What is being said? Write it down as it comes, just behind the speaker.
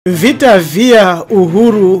Vita vya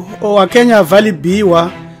uhuru wa Kenya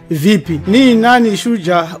valibiwa vipi? Ni nani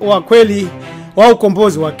shujaa wa kweli wa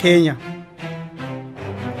ukombozi wa Kenya?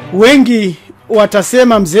 Wengi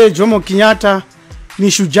watasema Mzee Jomo Kenyatta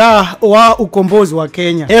ni shujaa wa ukombozi wa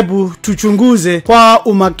Kenya. Hebu tuchunguze kwa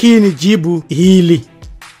umakini jibu hili.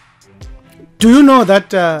 Do you know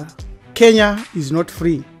that Kenya is not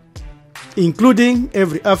free? Including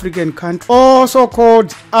every African country. All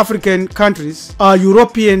so-called African countries are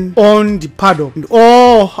European-owned paddle. And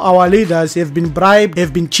all our leaders have been bribed,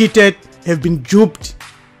 have been cheated, have been duped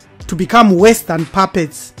to become Western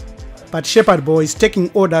puppets. But shepherd boys taking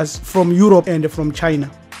orders from Europe and from China.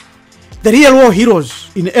 The real war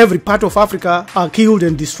heroes in every part of Africa are killed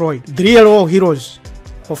and destroyed. The real war heroes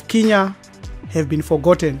of Kenya have been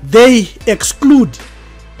forgotten. They exclude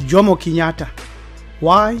Jomo Kenyatta.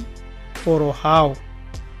 Why? Or how?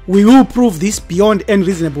 We will prove this beyond any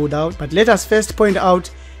reasonable doubt, but let us first point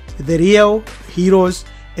out the real heroes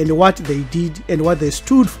and what they did and what they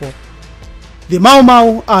stood for. The Mau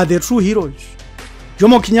Mau are the true heroes.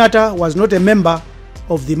 Jomo Kenyatta was not a member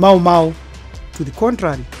of the Mau Mau. To the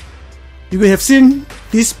contrary, you will have seen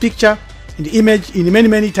this picture and image in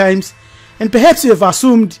many times, and perhaps you have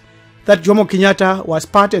assumed that Jomo Kenyatta was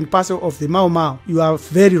part and parcel of the Mau Mau. You are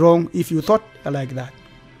very wrong if you thought like that.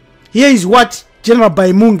 Here is what General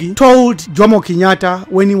Baimungi told Jomo Kenyatta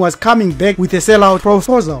when he was coming back with a sellout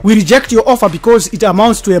proposal. We reject your offer because it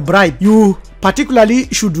amounts to a bribe. You particularly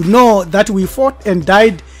should know that we fought and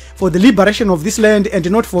died for the liberation of this land and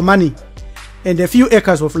not for money and a few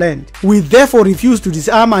acres of land. We therefore refuse to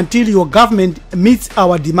disarm until your government meets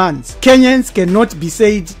our demands. Kenyans cannot be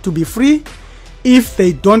said to be free if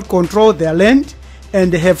they don't control their land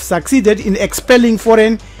and have succeeded in expelling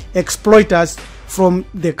foreign exploiters from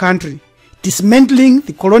the country, dismantling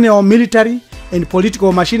the colonial military and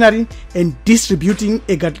political machinery, and distributing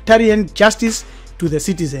egalitarian justice to the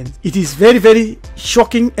citizens. It is very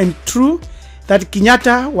shocking and true that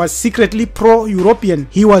Kenyatta was secretly pro-European.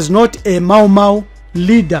 He was not a Mau Mau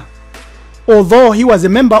leader. Although he was a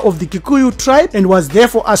member of the Kikuyu tribe and was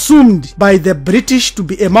therefore assumed by the British to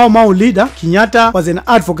be a Mau Mau leader, Kenyatta was an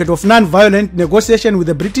advocate of non-violent negotiation with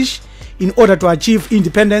the British in order to achieve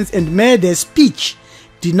independence, and made a speech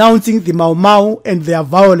denouncing the Mau Mau and their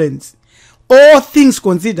violence. All things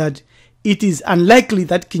considered, it is unlikely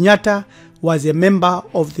that Kenyatta was a member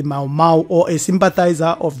of the Mau Mau or a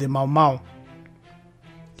sympathizer of the Mau Mau.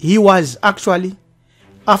 He was actually,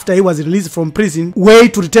 after he was released from prison, way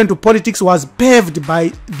to return to politics was paved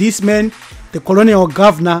by this man, the colonial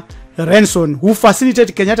governor Ranson, who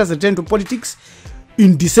facilitated Kenyatta's return to politics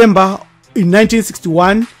in December in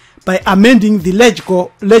 1961 by amending the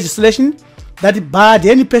legislation that barred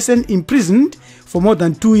any person imprisoned for more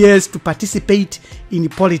than 2 years to participate in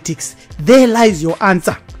politics. There lies your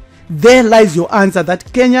answer. There lies your answer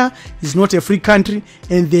that Kenya is not a free country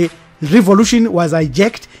and the revolution was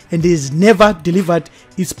hijacked and has never delivered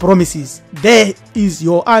its promises. There is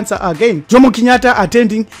your answer again. Jomo Kenyatta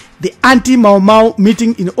attending the anti-Mau Mau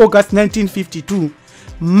meeting in August 1952,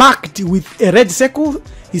 marked with a red circle,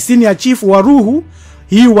 his senior chief Uhuru.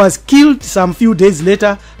 He was killed some few days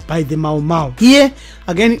later by the Mau Mau. Here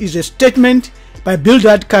again is a statement by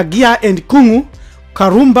Bildad Kagia and Kungu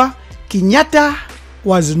Karumba. Kenyatta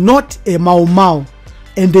was not a Mau Mau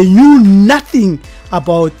and they knew nothing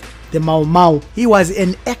about the Mau Mau. He was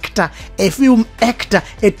an actor, a film actor,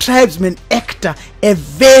 a tribesman actor, a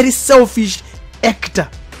very selfish actor.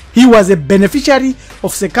 He was a beneficiary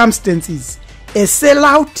of circumstances, a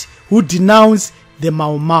sellout who denounced the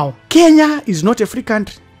Mau Mau. Kenya is not a free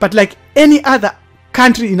country, but like any other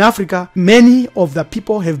country in Africa, many of the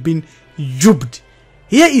people have been duped.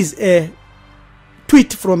 Here is a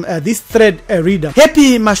tweet from this thread reader.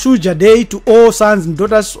 Happy Mashujaa Day to all sons and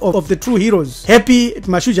daughters of the true heroes. Happy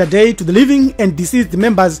Mashujaa Day to the living and deceased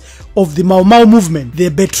members of the Mau Mau movement. The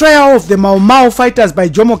betrayal of the Mau Mau fighters by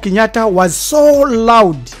Jomo Kenyatta was so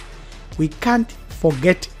loud. We can't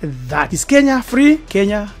forget that. Is Kenya free?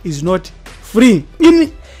 Kenya is not free.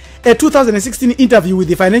 In a 2016 interview with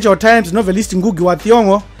the Financial Times, novelist Ngugi wa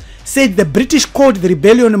Thiong'o said the British called the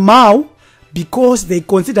rebellion Mau because they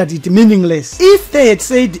considered it meaningless. If they had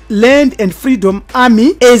said Land and Freedom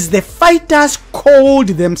Army, as the fighters called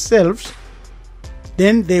themselves,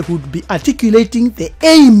 then they would be articulating the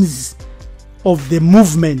aims of the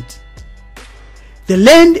movement. The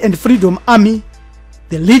Land and Freedom Army,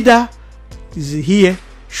 the leader is here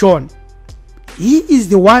shown. He is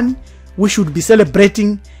the one we should be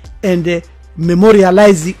celebrating and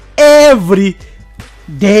memorializing every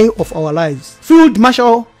day of our lives. Field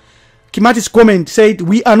Marshall Kimathi's comment said,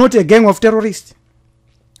 "We are not a gang of terrorists.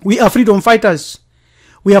 We are freedom fighters.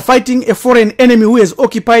 We are fighting a foreign enemy who has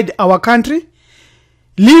occupied our country.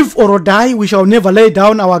 Live or die, we shall never lay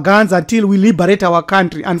down our guns until we liberate our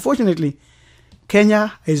country. Unfortunately,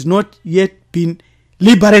 Kenya has not yet been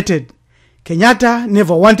liberated. Kenyatta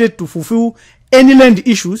never wanted to fulfill any land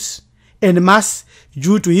issues en masse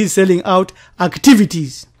due to his selling out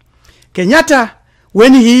activities. Kenyatta,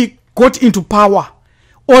 when he got into power,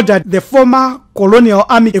 ordered the former colonial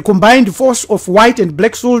army, a combined force of white and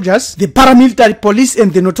black soldiers, the paramilitary police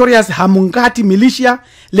and the notorious humungati militia,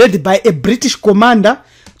 led by a British commander,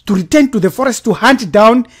 to return to the forest to hunt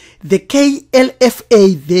down the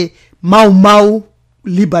KLFA, the Mau Mau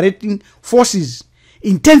liberating forces.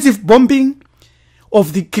 Intensive bombing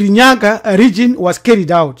of the Kirinyaga region was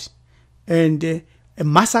carried out, and a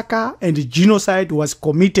massacre and genocide was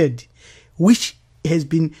committed, which has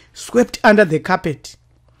been swept under the carpet.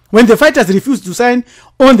 When the fighters refused to sign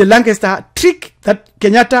on the Lancaster Treaty that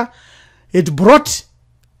Kenyatta had brought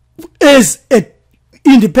as an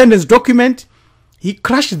independence document, he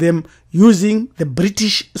crushed them using the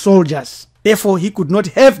British soldiers. Therefore, he could not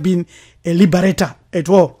have been a liberator at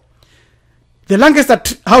all. The Lancaster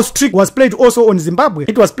House trick was played also on Zimbabwe.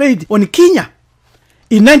 It was played on Kenya.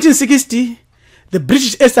 In 1960, the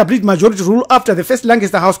British established majority rule after the first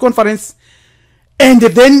Lancaster House conference, and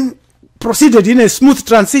then proceeded in a smooth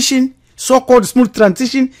transition, so-called smooth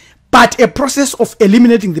transition, but a process of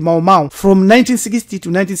eliminating the Mau Mau from 1960 to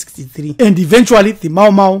 1963. And eventually, the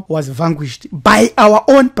Mau Mau was vanquished by our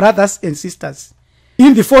own brothers and sisters.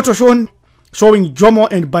 In the photo showing Jomo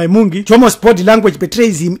and Baimungi, Jomo's body language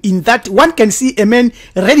betrays him in that one can see a man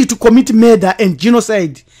ready to commit murder and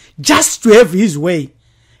genocide just to have his way.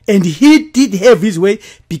 And he did have his way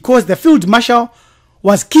because the field marshal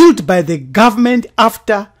was killed by the government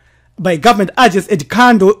by government agents at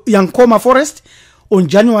Kando Yankoma Forest on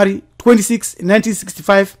January 26,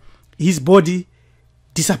 1965. His body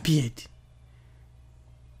disappeared.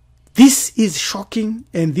 This is shocking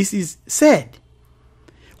and this is sad.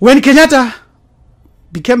 When Kenyatta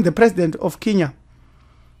became the president of Kenya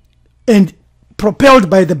and propelled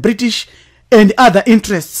by the British and other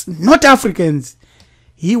interests, not Africans,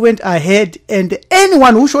 he went ahead and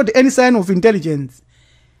anyone who showed any sign of intelligence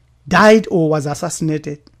died or was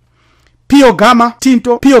assassinated. Pio Gama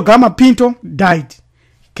Pinto died.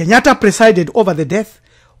 Kenyatta presided over the death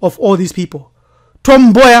of all these people.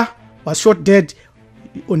 Tom Mboya was shot dead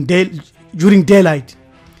during daylight.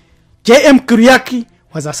 J.M. Kirinyaga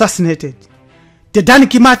was assassinated. Dedan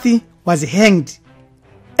Kimathi was hanged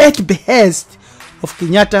at behest of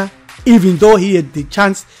Kenyatta, even though he had the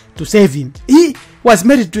chance to save him. He was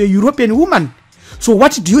married to a European woman. So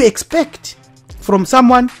what do you expect from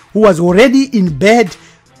someone who was already in bed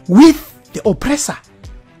with the oppressor?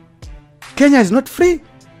 Kenya is not free.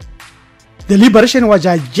 The liberation was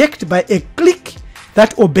hijacked by a clique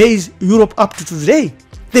that obeys Europe up to today.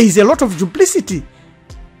 There is a lot of duplicity.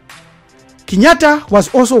 Kenyatta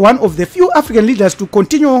was also one of the few African leaders to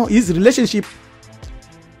continue his relationship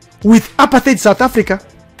with apartheid South Africa,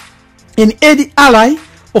 an ally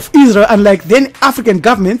of Israel. Unlike then African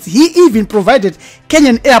governments, he even provided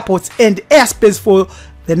Kenyan airports and airspace for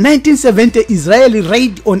the 1970 Israeli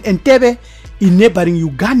raid on Entebbe in neighboring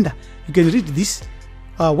Uganda. You can read this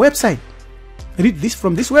website. Read this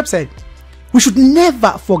from this website. We should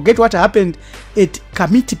never forget what happened at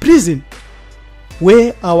Kamiti prison,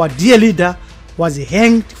 where our dear leader was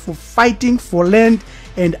hanged for fighting for land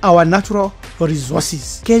and our natural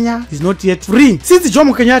resources. Kenya is not yet free. Since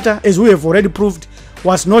Jomo Kenyatta, as we have already proved,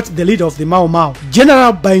 was not the leader of the Mau Mau,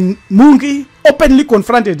 General Baimungi openly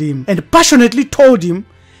confronted him and passionately told him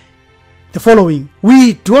the following: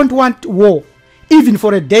 we don't want war, even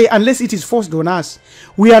for a day, unless it is forced on us.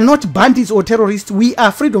 We are not bandits or terrorists. We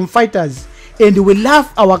are freedom fighters, and we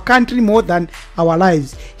love our country more than our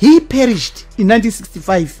lives. He perished in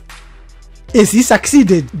 1965 as he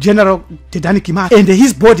succeeded General Dedan Kimathi, and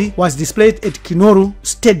his body was displayed at Kinoru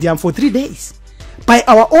Stadium for 3 days by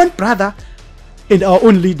our own brother and our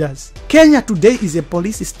own leaders. Kenya today is a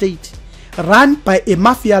police state run by a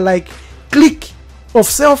mafia-like clique of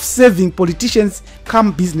self-serving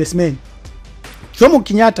politicians-cum-businessmen. Jomo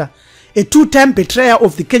Kenyatta, a two-time betrayer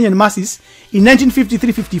of the Kenyan masses in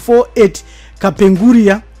 1953-54 at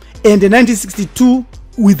Kapenguria and in 1962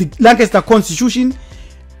 with the Lancaster Constitution,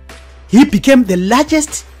 he became the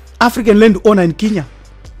largest African landowner in Kenya,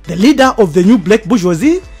 the leader of the new black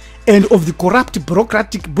bourgeoisie and of the corrupt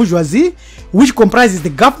bureaucratic bourgeoisie, which comprises the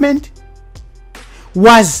government,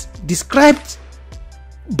 was described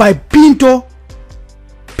by Pio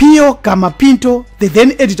Gama Pinto, the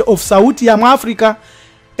then editor of Sauti ya Africa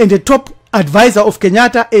and the top advisor of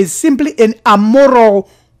Kenyatta, as simply an amoral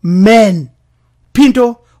man.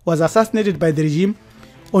 Pinto was assassinated by the regime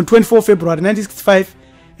on 24 February 1965,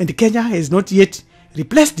 and Kenya has not yet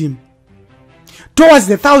replaced him. Towards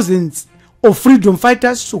the thousands of freedom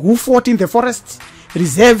fighters who fought in the forests,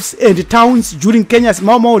 reserves and towns during Kenya's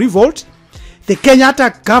Mau Mau revolt, the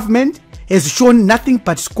Kenyatta government has shown nothing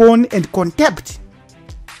but scorn and contempt.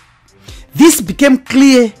 This became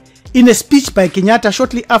clear in a speech by Kenyatta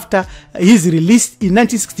shortly after his release in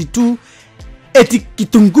 1962 at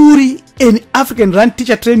Kapenguria, an African-run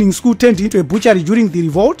teacher training school turned into a butchery during the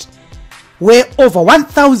revolt, where over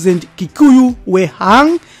 1,000 Kikuyu were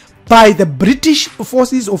hung by the British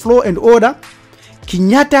forces of law and order.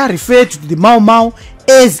 Kenyatta referred to the Mau Mau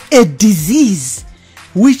as a disease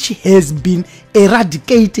which has been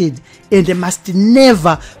eradicated and must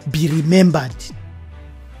never be remembered.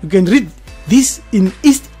 You can read this in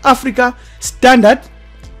East Africa Standard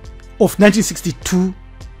of 1962.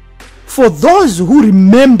 For those who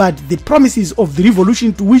remembered the promises of the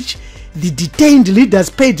revolution to which the detained leaders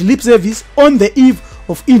paid lip service on the eve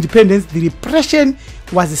of independence, the repression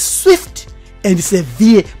was swift and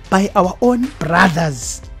severe by our own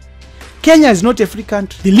brothers. Kenya is not a free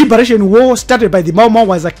country. The liberation war started by the Mau Mau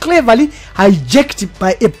was cleverly hijacked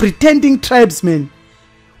by a pretending tribesman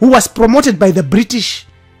who was promoted by the British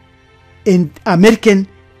and American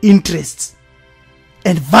interests,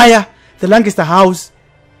 and via the Lancaster House,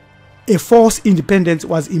 a false independence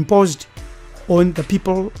was imposed on the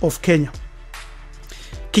people of Kenya.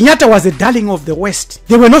 Kenyatta was a darling of the West.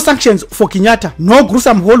 There were no sanctions for Kenyatta, no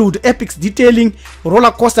gruesome Hollywood epics detailing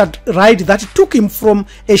roller coaster ride that took him from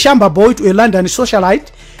a Shamba boy to a London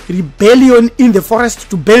socialite, rebellion in the forest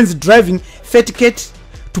to Benz driving fat cat,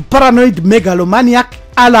 to paranoid megalomaniac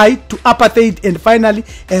allied to apartheid, and finally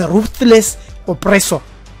a ruthless oppressor.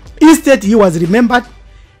 Instead, he was remembered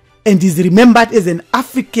and is remembered as an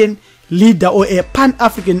African leader or a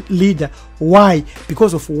pan-African leader. Why?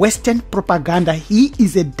 Because of Western propaganda. He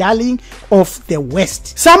is a darling of the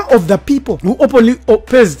West. Some of the people who openly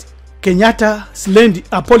opposed Kenyatta's land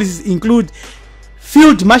policies include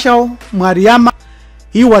Field Marshal Mariama.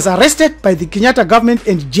 He was arrested by the Kenyatta government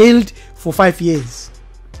and jailed for 5 years.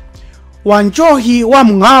 Wanjohi wa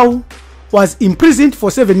Mngao was imprisoned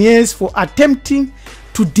for 7 years for attempting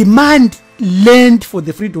to demand land for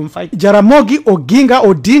the freedom fight. Jaramogi Oginga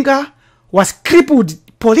Odinga was crippled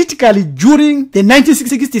politically during the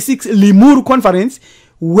 1966 Limuru conference,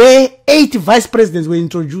 where 8 vice presidents were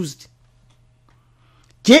introduced.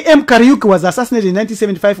 J.M. Kariuki was assassinated in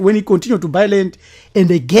 1975 when he continued to buy land and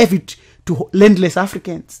they gave it to landless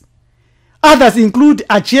Africans. Others include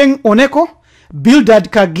Achieng Oneko,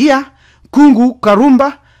 Bildad Kagia, Kungu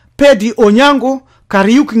Karumba, Pedi Onyango,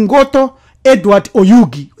 Kariuki Ngoto, Edward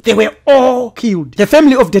Oyugi. They were all killed. The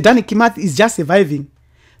family of Dedan Kimathi is just surviving.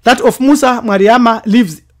 That of Musa Mariama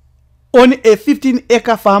lives on a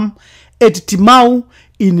 15-acre farm at Timau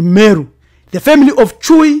in Meru. The family of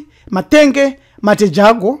Chui, Matenge,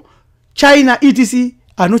 Matejago, China, etc.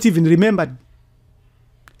 are not even remembered.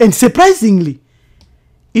 And surprisingly,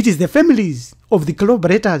 it is the families of the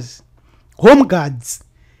collaborators, home guards,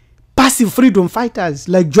 passive freedom fighters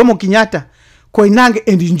like Jomo Kenyatta, Koinange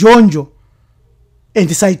and Njonjo, and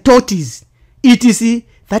Saitotis, etc.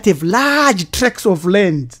 that have large tracts of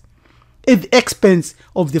land at the expense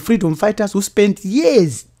of the freedom fighters who spent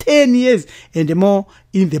years, 10 years and more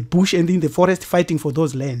in the bush and in the forest fighting for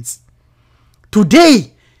those lands.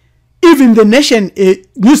 Today, even the Nation, a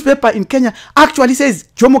newspaper in Kenya, actually says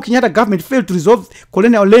Jomo Kenyatta government failed to resolve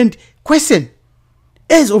colonial land question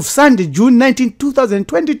as of Sunday, June 19,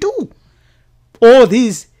 2022. All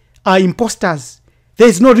these are imposters. There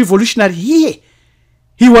is no revolutionary here.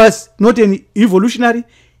 He was not an revolutionary.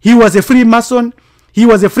 He was a Freemason. He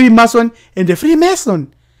was a Freemason and a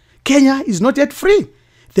Freemason. Kenya is not yet free.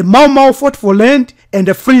 The Mau Mau fought for land and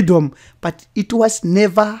the freedom, but it was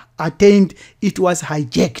never attained. It was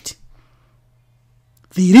hijacked.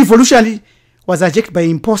 The revolution was hijacked by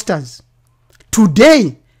imposters.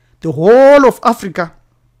 Today, the whole of Africa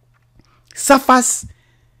suffers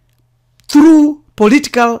through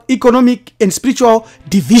political, economic, and spiritual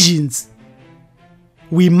divisions.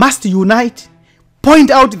 We must unite,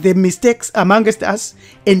 point out the mistakes amongst us,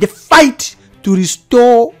 and fight to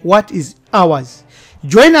restore what is ours.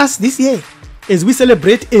 Join us this year as we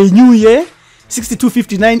celebrate a new year,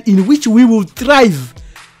 6259, in which we will thrive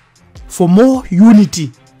for more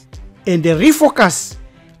unity and refocus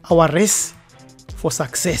our race for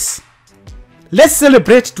success. Let's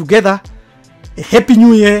celebrate together a happy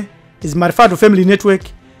new year as Marifado Family Network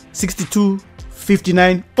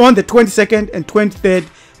 6259 on the 22nd and 23rd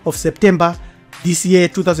of September this year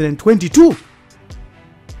 2022.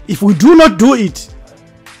 If we do not do it,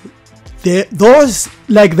 those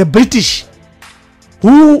like the British,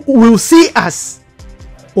 who will see us,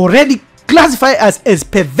 already classify us as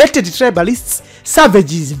perverted tribalists,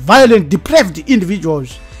 savages, violent, depraved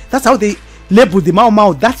individuals. That's how they labeled the Mau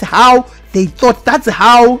Mau. That's how they thought. That's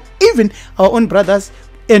how even our own brothers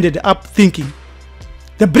ended up thinking.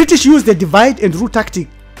 The British used the divide and rule tactic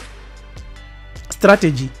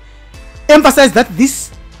strategy, emphasized that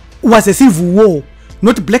this was a civil war,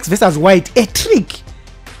 not blacks versus white, a trick,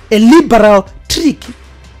 a liberal trick.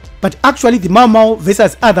 But actually the Mau Mau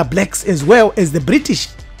versus other blacks as well as the British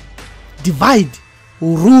divide,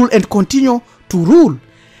 rule, and continue to rule.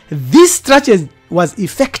 This strategy was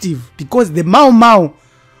effective because the Mau Mau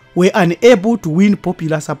were unable to win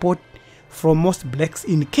popular support from most blacks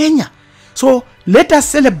in Kenya. So let us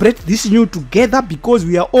celebrate this new together, because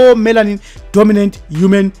we are all melanin dominant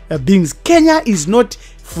human beings. Kenya is not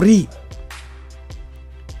free.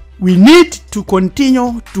 We need to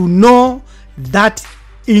continue to know that,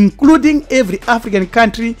 including every African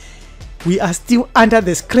country, we are still under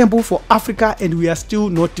the scramble for Africa and we are still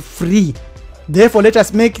not free. Therefore, let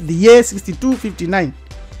us make the year 6259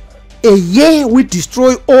 a year we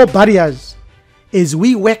destroy all barriers as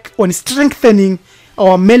we work on strengthening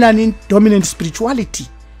our melanin dominant spirituality.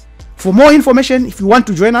 For more information, if you want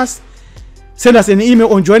to join us, send us an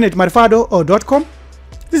email on join@marifado.com.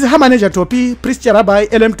 This is her manager Topi, Priest Rabbi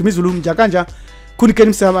LM Tumizulum Jakanja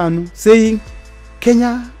Kunikenim Samanu, saying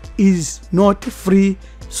Kenya is not free,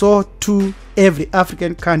 so to every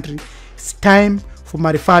African country. It's time for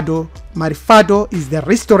Marifado. Marifado is the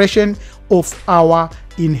restoration of our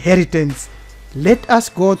inheritance. Let us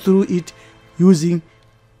go through it using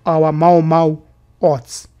our Mau Mau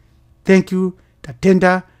odds. Thank you.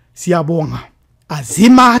 Tatenda Siabonga.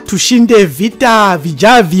 Azima tushinde vita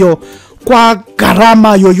vijavyo kwa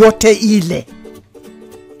gharama yoyote ile.